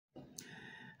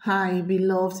Hi,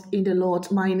 beloved in the Lord.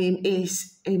 My name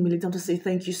is Emily. I want to say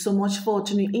thank you so much for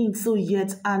tuning in to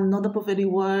yet another prophetic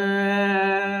word.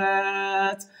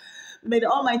 May the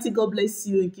Almighty God bless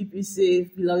you and keep you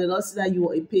safe. Beloved, the Lord said that you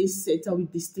are a pace setter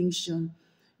with distinction.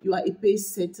 You are a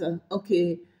pace setter.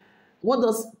 Okay. What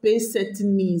does pace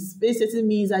setting means? Pace setting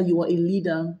means that you are a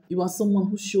leader. You are someone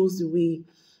who shows the way.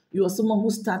 You are someone who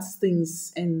starts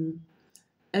things and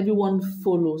everyone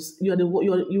follows. You are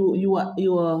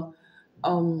the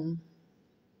um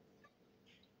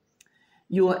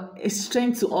you are a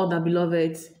strength to other,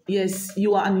 beloved. Yes,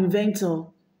 you are an inventor.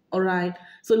 All right.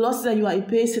 So Lord says that you are a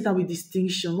pace setter with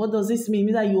distinction. What does this mean?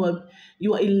 It means that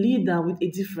you are a leader with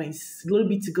a difference. Glory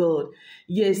be to God.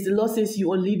 Yes, the Lord says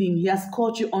you are leading. He has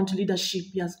called you onto leadership.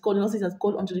 The Lord says he has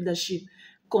called onto leadership.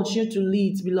 Continue to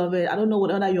lead, beloved. I don't know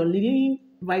whatever that you're leading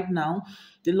right now.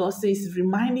 The Lord says,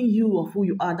 reminding you of who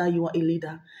you are, that you are a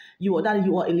leader. You are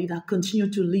a leader.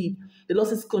 Continue to lead. The Lord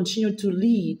says, continue to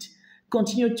lead.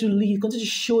 Continue to lead. Continue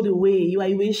to show the way. You are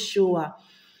a way shower.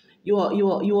 You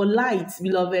are light,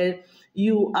 beloved.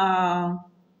 You are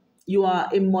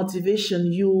a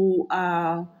motivation. You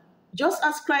are just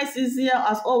as Christ is here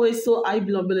as always. So I,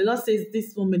 beloved, the Lord says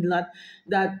this moment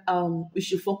that we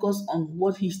should focus on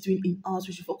what He's doing in us.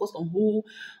 We should focus on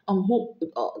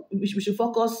we should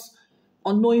focus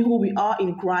on knowing who we are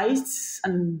in Christ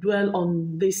and dwell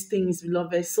on these things,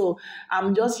 beloved. So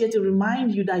I'm just here to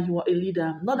remind you that you are a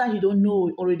leader. Not that you don't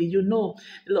know already. You know,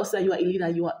 the Lord said you are a leader.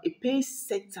 You are a pace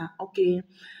setter. Okay.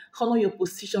 Honor your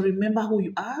position. Remember who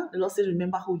you are. The Lord said,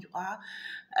 remember who you are.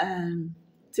 And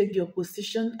take your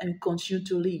position and continue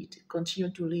to lead. Continue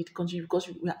to lead. Continue,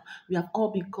 because we have all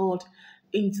been called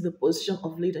into the position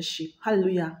of leadership.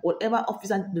 Hallelujah. Whatever office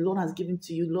that the Lord has given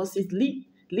to you, the Lord says, lead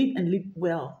and lead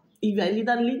well. If you're a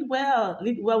leader, lead well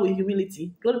with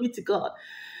humility. Glory be to God.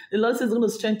 The Lord says He's going to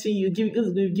strengthen you, give you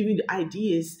the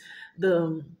ideas,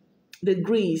 the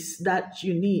grace that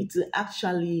you need to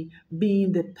actually be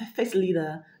the perfect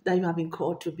leader that you have been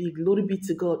called to be. Glory be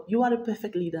to God. You are a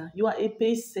perfect leader. You are a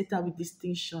pace setter with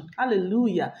distinction.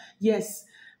 Hallelujah. Yes,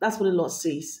 that's what the Lord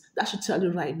says. That should tell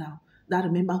you right now. That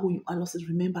remember who you are. Lord says,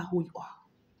 remember who you are.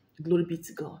 Glory be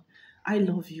to God. I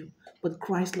love you, but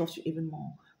Christ loves you even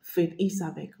more. Faith is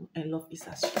our vehicle and love is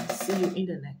our strength. See you in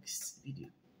the next video.